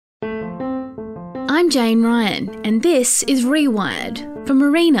I'm Jane Ryan, and this is Rewired from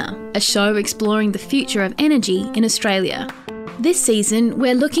Arena, a show exploring the future of energy in Australia. This season,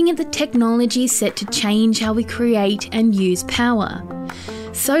 we're looking at the technology set to change how we create and use power.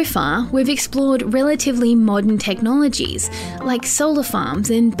 So far, we've explored relatively modern technologies like solar farms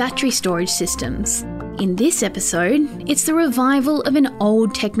and battery storage systems. In this episode, it's the revival of an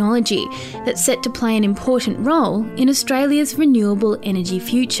old technology that's set to play an important role in Australia's renewable energy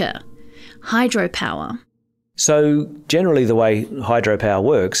future: hydropower. So generally the way hydropower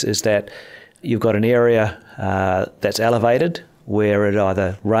works is that you've got an area that's elevated where it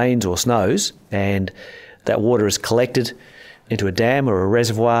either rains or snows, and that water is collected into a dam or a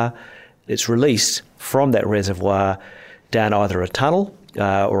reservoir. It's released from that reservoir down either a tunnel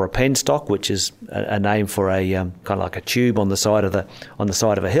or a penstock, which is a name for a kind of like a tube on the side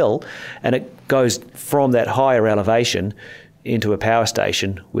of a hill, and it goes from that higher elevation into a power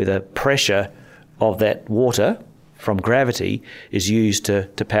station where the pressure of that water from gravity is used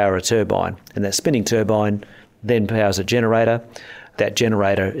to power a turbine, and that spinning turbine then powers a generator. That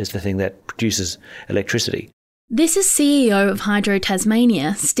generator is the thing that produces electricity. This is CEO of Hydro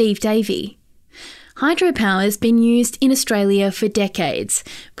Tasmania, Steve Davey. Hydropower has been used in Australia for decades,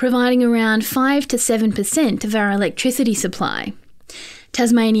 providing around 5 to 7% of our electricity supply.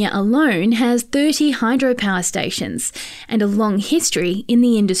 Tasmania alone has 30 hydropower stations and a long history in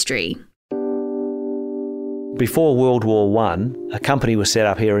the industry. Before World War I, a company was set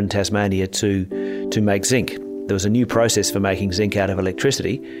up here in Tasmania to make zinc. There was a new process for making zinc out of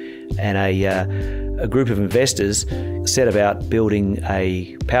electricity, and a group of investors set about building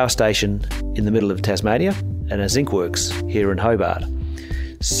a power station in the middle of Tasmania and a zinc works here in Hobart.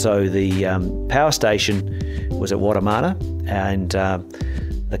 So the power station was at Wattamana, and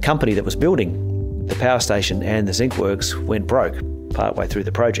the company that was building the power station and the zinc works went broke partway through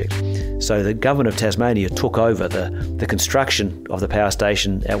the project. So the government of Tasmania took over the construction of the power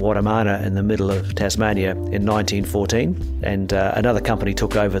station at Wattamana in the middle of Tasmania in 1914, and another company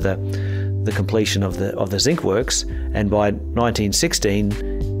took over the completion of the zinc works, and by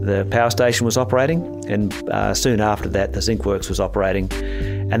 1916 the power station was operating, and soon after that the zinc works was operating,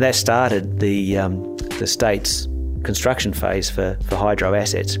 and that started the state's construction phase for hydro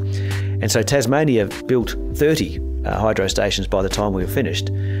assets. And so Tasmania built 30 hydro stations by the time we were finished,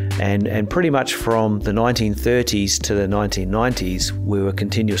 and pretty much from the 1930s to the 1990s we were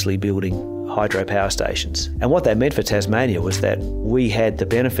continuously building hydropower stations. And what that meant for Tasmania was that we had the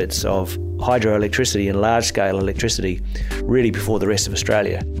benefits of hydroelectricity and large-scale electricity really before the rest of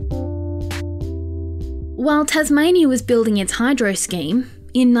Australia. While Tasmania was building its hydro scheme,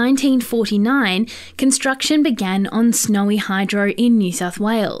 in 1949, construction began on Snowy Hydro in New South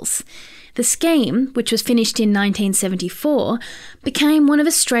Wales. The scheme, which was finished in 1974, became one of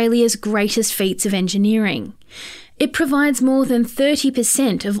Australia's greatest feats of engineering. It provides more than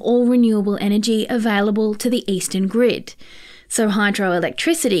 30% of all renewable energy available to the eastern grid. So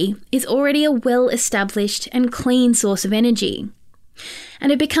hydroelectricity is already a well-established and clean source of energy.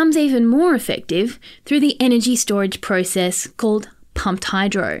 And it becomes even more effective through the energy storage process called pumped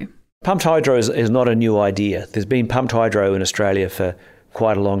hydro. Pumped hydro is not a new idea. There's been pumped hydro in Australia for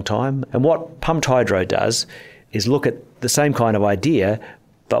quite a long time. And what pumped hydro does is look at the same kind of idea,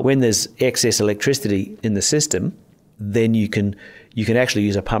 but when there's excess electricity in the system, then you can actually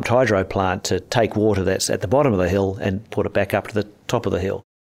use a pumped hydro plant to take water that's at the bottom of the hill and put it back up to the top of the hill.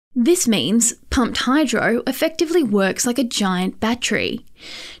 This means pumped hydro effectively works like a giant battery.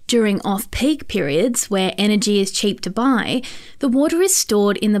 During off-peak periods where energy is cheap to buy, the water is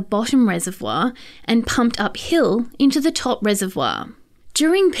stored in the bottom reservoir and pumped uphill into the top reservoir.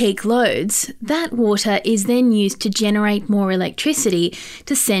 During peak loads, that water is then used to generate more electricity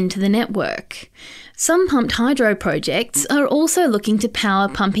to send to the network. Some pumped hydro projects are also looking to power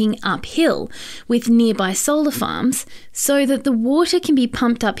pumping uphill with nearby solar farms so that the water can be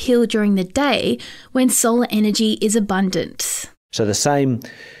pumped uphill during the day when solar energy is abundant. So the same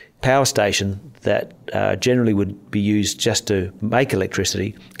power station that generally would be used just to make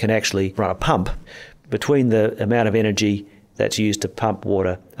electricity can actually run a pump between the amount of energy that's used to pump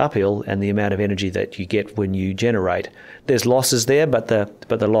water uphill and the amount of energy that you get when you generate. There's losses there, but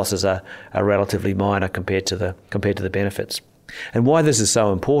the losses are relatively minor compared to the benefits. And why this is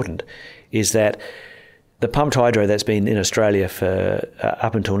so important is that the pumped hydro that's been in Australia for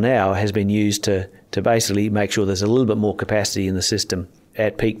up until now has been used to basically make sure there's a little bit more capacity in the system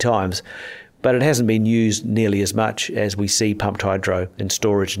at peak times, but it hasn't been used nearly as much as we see pumped hydro and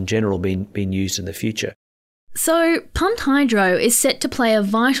storage in general being used in the future. So, pumped hydro is set to play a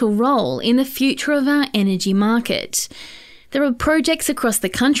vital role in the future of our energy market. There are projects across the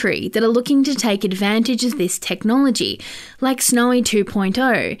country that are looking to take advantage of this technology, like Snowy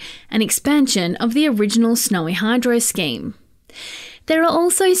 2.0, an expansion of the original Snowy Hydro scheme. There are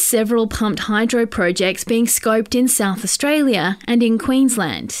also several pumped hydro projects being scoped in South Australia and in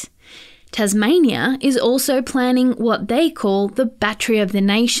Queensland. Tasmania is also planning what they call the Battery of the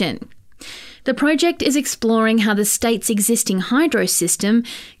Nation. The project is exploring how the state's existing hydro system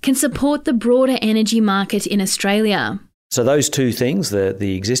can support the broader energy market in Australia. So those two things,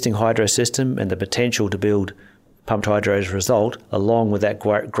 the existing hydro system and the potential to build pumped hydro as a result, along with that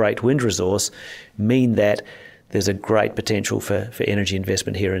great wind resource, mean that there's a great potential for energy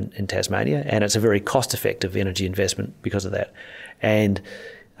investment here in Tasmania, and it's a very cost-effective energy investment because of that. And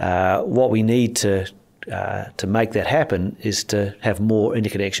what we need to make that happen is to have more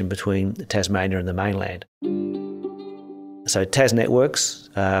interconnection between Tasmania and the mainland. So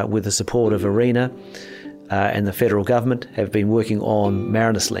TasNetworks, with the support of ARENA and the federal government, have been working on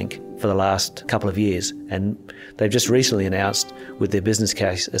Marinus Link for the last couple of years, and they've just recently announced with their business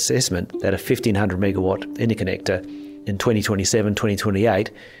case assessment that a 1,500 megawatt interconnector in 2027-2028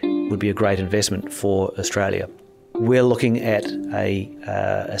 would be a great investment for Australia. We're looking at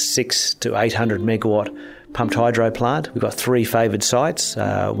a 600 to 800 megawatt pumped hydro plant. We've got three favoured sites,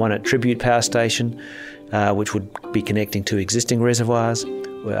 one at Tribute Power Station, which would be connecting to existing reservoirs,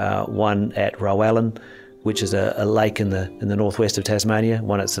 one at Rowallan, which is a lake in the northwest of Tasmania,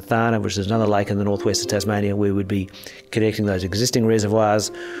 one at Sathana, which is another lake in the northwest of Tasmania, where we'd be connecting those existing reservoirs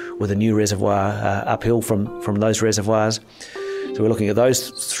with a new reservoir uphill from those reservoirs. So we're looking at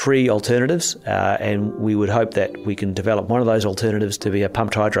those three alternatives, and we would hope that we can develop one of those alternatives to be a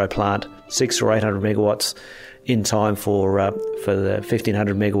pumped hydro plant, 600 or 800 megawatts, in time for the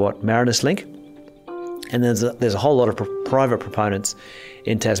 1,500 megawatt Marinus Link. And there's a whole lot of private proponents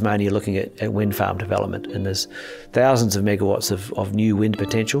in Tasmania looking at wind farm development, and there's thousands of megawatts of new wind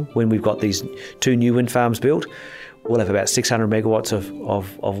potential. When we've got these two new wind farms built, we'll have about 600 megawatts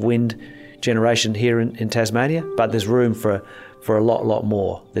of wind generation here in Tasmania, but there's room for a lot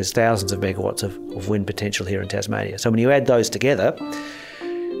more. There's thousands of megawatts of wind potential here in Tasmania. So when you add those together,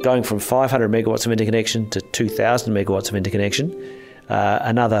 going from 500 megawatts of interconnection to 2,000 megawatts of interconnection,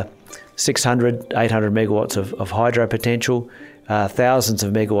 another 600, 800 megawatts of hydro potential, thousands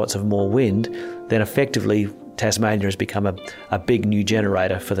of megawatts of more wind, then effectively Tasmania has become a big new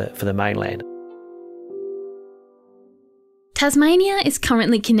generator for the mainland. Tasmania is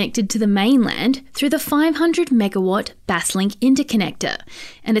currently connected to the mainland through the 500 megawatt Basslink interconnector,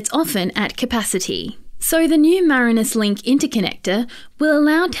 and it's often at capacity. So the new Marinus Link interconnector will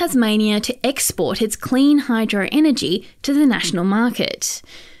allow Tasmania to export its clean hydro energy to the national market.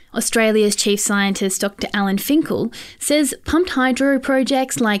 Australia's Chief Scientist Dr. Alan Finkel says pumped hydro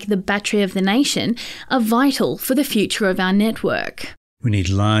projects like the Battery of the Nation are vital for the future of our network. We need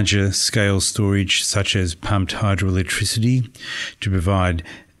larger scale storage such as pumped hydroelectricity to provide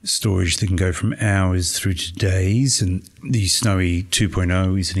storage that can go from hours through to days, and the Snowy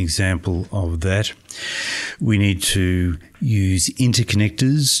 2.0 is an example of that. We need to use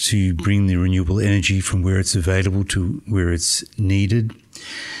interconnectors to bring the renewable energy from where it's available to where it's needed.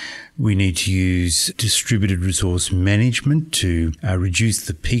 We need to use distributed resource management to reduce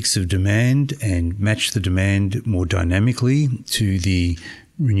the peaks of demand and match the demand more dynamically to the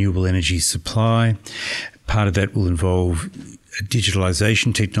renewable energy supply. Part of that will involve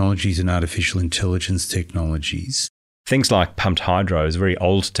digitalisation technologies and artificial intelligence technologies. Things like pumped hydro is very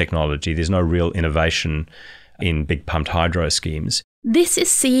old technology. There's no real innovation in big pumped hydro schemes. This is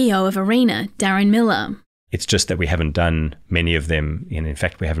CEO of ARENA, Darren Miller. It's just that we haven't done many of them. And in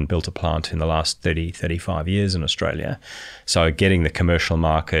fact, we haven't built a plant in the last 30, 35 years in Australia. So getting the commercial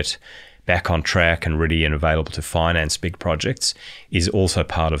market back on track and ready and available to finance big projects is also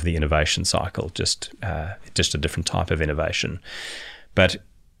part of the innovation cycle, just a different type of innovation. But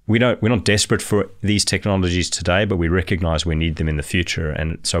we're not desperate for these technologies today, but we recognise we need them in the future.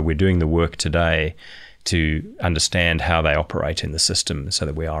 And so we're doing the work today to understand how they operate in the system so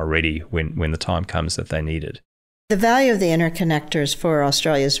that we are ready when the time comes that they need it. The value of the interconnectors for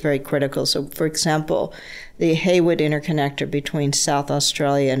Australia is very critical. So, for example, the Haywood interconnector between South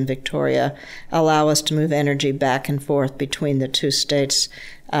Australia and Victoria allow us to move energy back and forth between the two states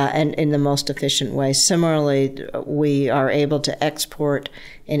and in the most efficient way. Similarly, we are able to export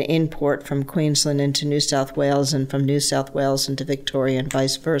and import from Queensland into New South Wales and from New South Wales into Victoria and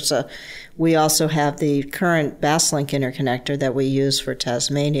vice versa. We also have the current Basslink interconnector that we use for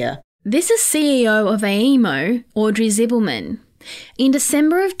Tasmania. This is CEO of AEMO, Audrey Zibelman. In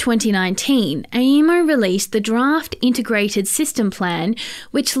December of 2019, AEMO released the draft Integrated System Plan,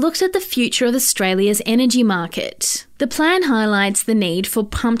 which looked at the future of Australia's energy market. The plan highlights the need for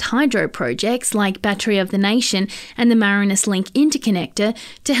pumped hydro projects like Battery of the Nation and the Marinus Link interconnector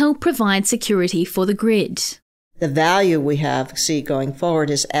to help provide security for the grid. The value we see going forward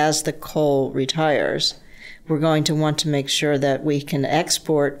is as the coal retires, we're going to want to make sure that we can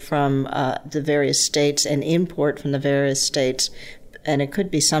export from the various states and import from the various states. And it could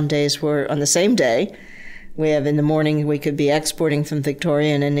be some days where on the same day, in the morning we could be exporting from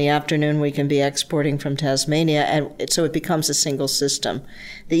Victoria, and in the afternoon we can be exporting from Tasmania, and so it becomes a single system.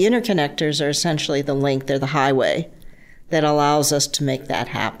 The interconnectors are essentially the link, they're the highway that allows us to make that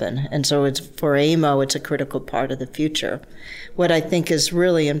happen. And so for AEMO, it's a critical part of the future. What I think is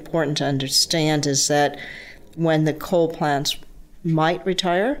really important to understand is that when the coal plants might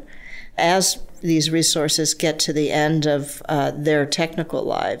retire, as these resources get to the end of their technical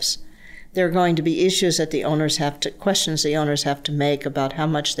lives, there are going to be issues that questions the owners have to make about how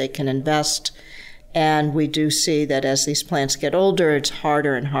much they can invest. And we do see that as these plants get older, it's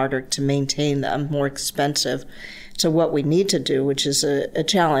harder and harder to maintain them, more expensive. So what we need to do, which is a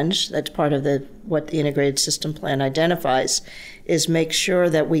challenge, that's part of what the Integrated System Plan identifies, is make sure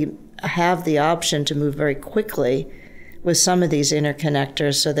that we have the option to move very quickly with some of these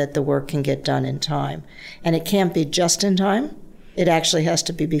interconnectors so that the work can get done in time. And it can't be just in time. It actually has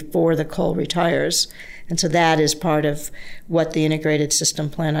to be before the coal retires. And so that is part of what the Integrated System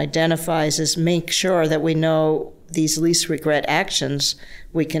Plan identifies, is make sure that we know these least regret actions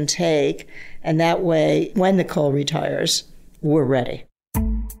we can take, and that way, when the coal retires, we're ready.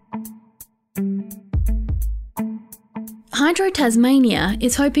 Hydro Tasmania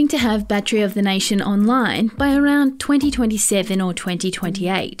is hoping to have Battery of the Nation online by around 2027 or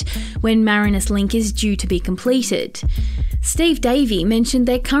 2028, when Marinus Link is due to be completed. Steve Davey mentioned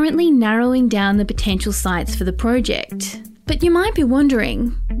they're currently narrowing down the potential sites for the project. But you might be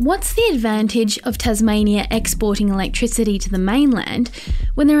wondering, what's the advantage of Tasmania exporting electricity to the mainland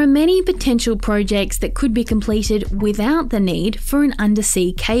when there are many potential projects that could be completed without the need for an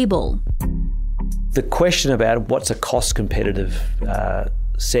undersea cable? The question about what's a cost-competitive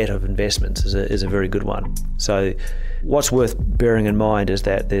set of investments is a very good one. So what's worth bearing in mind is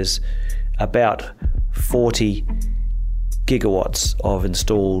that there's about 40 gigawatts of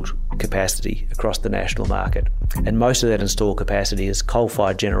installed capacity across the national market. And most of that installed capacity is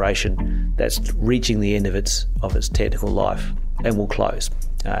coal-fired generation that's reaching the end of its technical life and will close.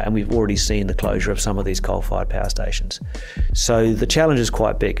 And we've already seen the closure of some of these coal-fired power stations. So the challenge is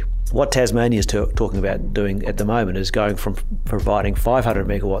quite big. What Tasmania is talking about doing at the moment is going from providing 500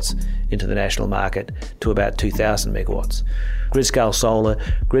 megawatts into the national market to about 2,000 megawatts. Grid-scale solar,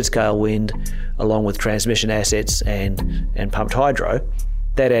 grid-scale wind, along with transmission assets and pumped hydro,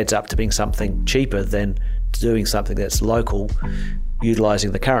 that adds up to being something cheaper than doing something that's local,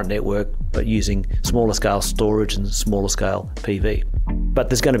 utilising the current network but using smaller scale storage and smaller scale PV. But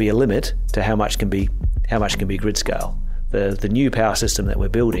there's going to be a limit to how much can be grid scale. The new power system that we're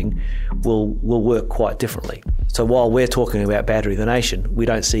building will work quite differently. So while we're talking about Battery of the Nation, we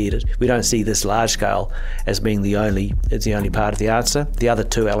don't see this large scale as being the only part of the answer. The other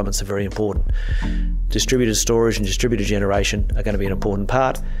two elements are very important. Distributed storage and distributed generation are going to be an important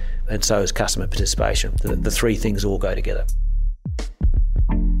part, and so is customer participation. The three things all go together.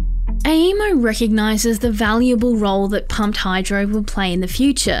 AEMO recognises the valuable role that pumped hydro will play in the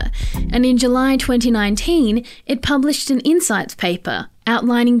future, and in July 2019 it published an insights paper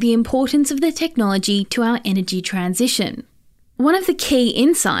outlining the importance of the technology to our energy transition. One of the key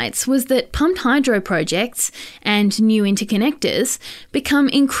insights was that pumped hydro projects and new interconnectors become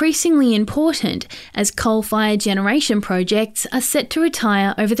increasingly important as coal-fired generation projects are set to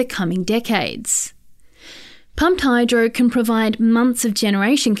retire over the coming decades. Pumped hydro can provide months of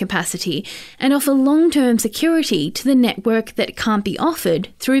generation capacity and offer long-term security to the network that can't be offered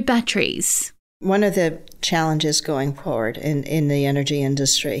through batteries. One of the challenges going forward in the energy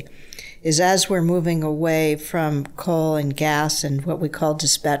industry is as we're moving away from coal and gas and what we call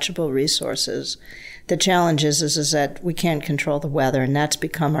dispatchable resources, the challenge is that we can't control the weather, and that's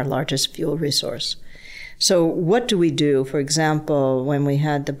become our largest fuel resource. So what do we do, for example, when we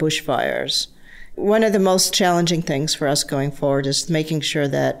had the bushfires? One of the most challenging things for us going forward is making sure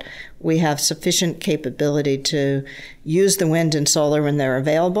that we have sufficient capability to use the wind and solar when they're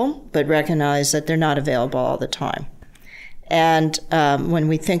available, but recognize that they're not available all the time. And when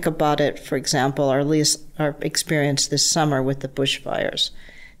we think about it, for example, our experience this summer with the bushfires,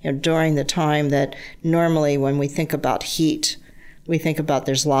 during the time that normally when we think about heat, we think about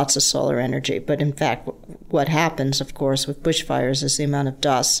there's lots of solar energy. But in fact, what happens, of course, with bushfires is the amount of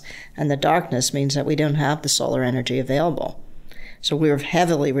dust and the darkness means that we don't have the solar energy available. So we're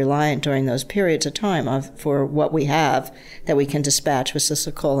heavily reliant during those periods of time for what we have that we can dispatch with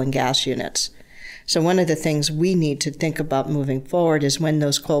the coal and gas units. So one of the things we need to think about moving forward is when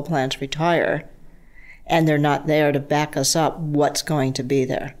those coal plants retire and they're not there to back us up, what's going to be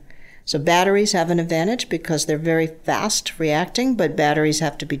there. So batteries have an advantage because they're very fast reacting, but batteries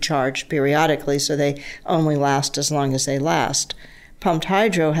have to be charged periodically, so they only last as long as they last. Pumped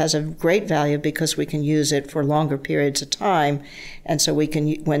hydro has a great value because we can use it for longer periods of time, and so we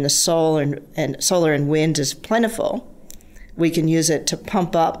can, when the solar and wind is plentiful, we can use it to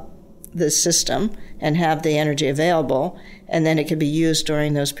pump up the system and have the energy available, and then it can be used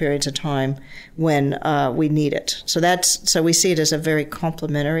during those periods of time when we need it. So we see it as a very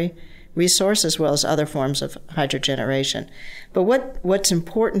complementary resource as well as other forms of hydrogeneration. But what's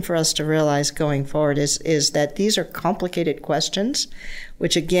important for us to realize going forward is that these are complicated questions,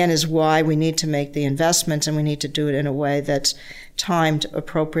 which again is why we need to make the investments, and we need to do it in a way that's timed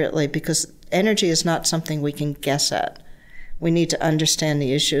appropriately, because energy is not something we can guess at. We need to understand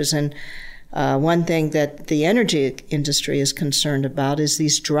the issues. And one thing that the energy industry is concerned about is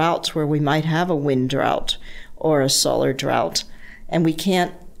these droughts where we might have a wind drought or a solar drought. And we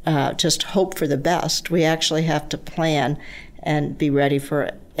can't just hope for the best. We actually have to plan and be ready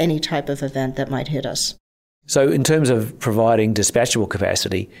for any type of event that might hit us. So in terms of providing dispatchable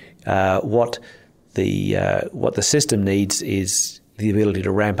capacity, what the system needs is the ability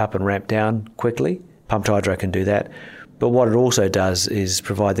to ramp up and ramp down quickly. Pumped hydro can do that. But what it also does is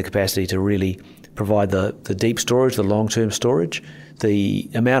provide the capacity to really provide the deep storage, the long-term storage. The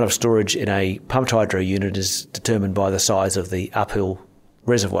amount of storage in a pumped hydro unit is determined by the size of the uphill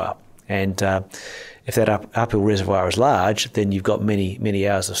reservoir. And if that uphill reservoir is large, then you've got many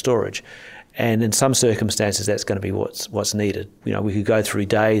hours of storage. And in some circumstances, that's going to be what's needed. You know, we could go through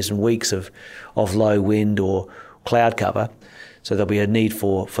days and weeks of low wind or cloud cover, so there'll be a need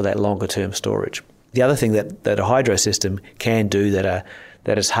for that longer-term storage. The other thing that a hydro system can do that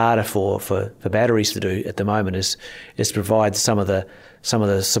is harder for batteries to do at the moment is to provide some of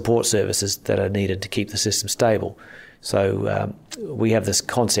the support services that are needed to keep the system stable. So we have this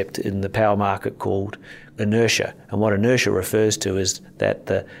concept in the power market called inertia, and what inertia refers to is that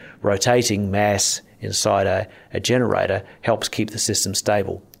the rotating mass inside a generator helps keep the system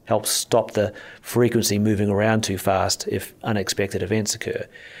stable, helps stop the frequency moving around too fast if unexpected events occur.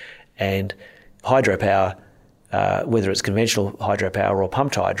 And hydropower, whether it's conventional hydropower or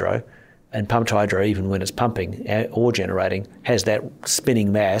pumped hydro, and pumped hydro, even when it's pumping or generating, has that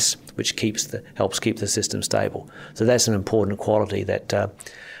spinning mass which helps keep the system stable. So that's an important quality that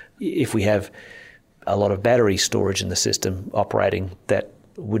if we have a lot of battery storage in the system operating, that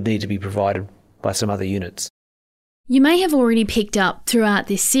would need to be provided by some other units. You may have already picked up throughout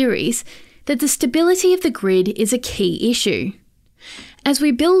this series that the stability of the grid is a key issue. As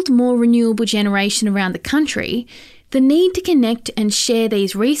we build more renewable generation around the country, the need to connect and share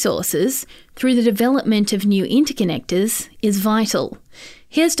these resources through the development of new interconnectors is vital.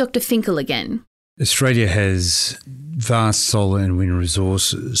 Here's Dr. Finkel again. Australia has vast solar and wind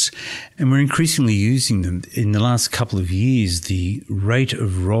resources, and we're increasingly using them. In the last couple of years, the rate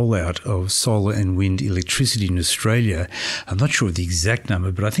of rollout of solar and wind electricity in Australia, I'm not sure of the exact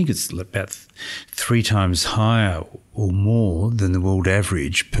number, but I think it's about 3 times higher or more than the world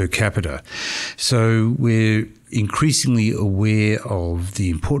average per capita. So we're increasingly aware of the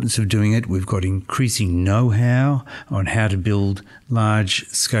importance of doing it. We've got increasing know-how on how to build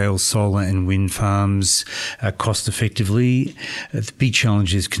large-scale solar and wind farms cost effectively. The big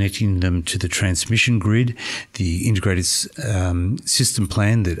challenge is connecting them to the transmission grid. The integrated system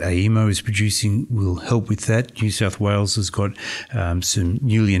plan that AEMO is producing will help with that. New South Wales has got some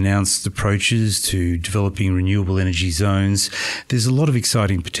newly announced approaches to developing renewable energy zones. There's a lot of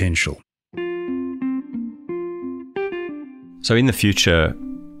exciting potential. So in the future,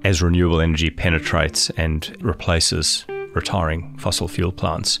 as renewable energy penetrates and replaces retiring fossil fuel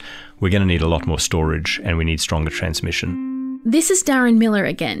plants, we're going to need a lot more storage and we need stronger transmission. This is Darren Miller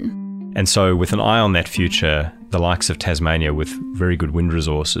again. And so with an eye on that future, the likes of Tasmania with very good wind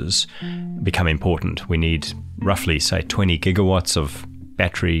resources become important. We need roughly, say, 20 gigawatts of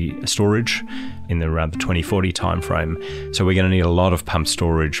battery storage in around the 2040 timeframe. So we're going to need a lot of pumped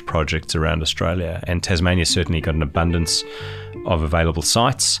storage projects around Australia, and Tasmania's certainly got an abundance of available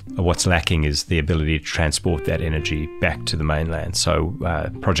sites. What's lacking is the ability to transport that energy back to the mainland. So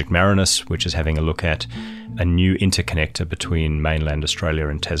Project Marinus, which is having a look at a new interconnector between mainland Australia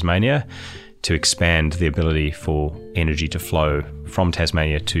and Tasmania to expand the ability for energy to flow from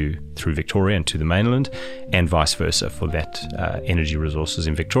Tasmania through Victoria and to the mainland, and vice versa for that energy resources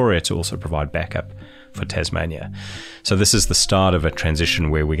in Victoria to also provide backup for Tasmania. So this is the start of a transition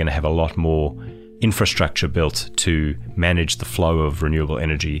where we're going to have a lot more infrastructure built to manage the flow of renewable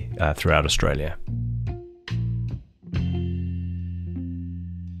energy throughout Australia.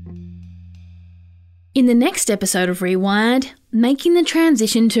 In the next episode of Rewired, making the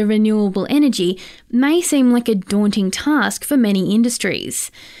transition to renewable energy may seem like a daunting task for many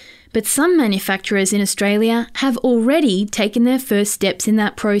industries. But some manufacturers in Australia have already taken their first steps in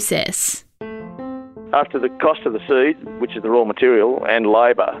that process. After the cost of the seed, which is the raw material, and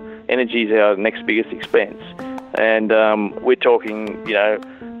labour, energy is our next biggest expense. And we're talking,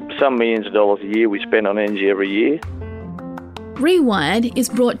 some millions of dollars a year we spend on energy every year. Rewired is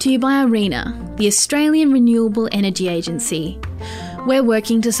brought to you by ARENA, the Australian Renewable Energy Agency. We're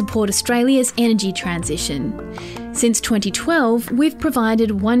working to support Australia's energy transition. Since 2012, we've provided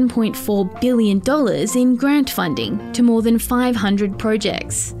 $1.4 billion in grant funding to more than 500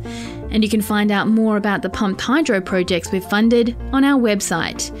 projects. And you can find out more about the pumped hydro projects we've funded on our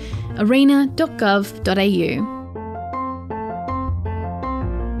website, arena.gov.au.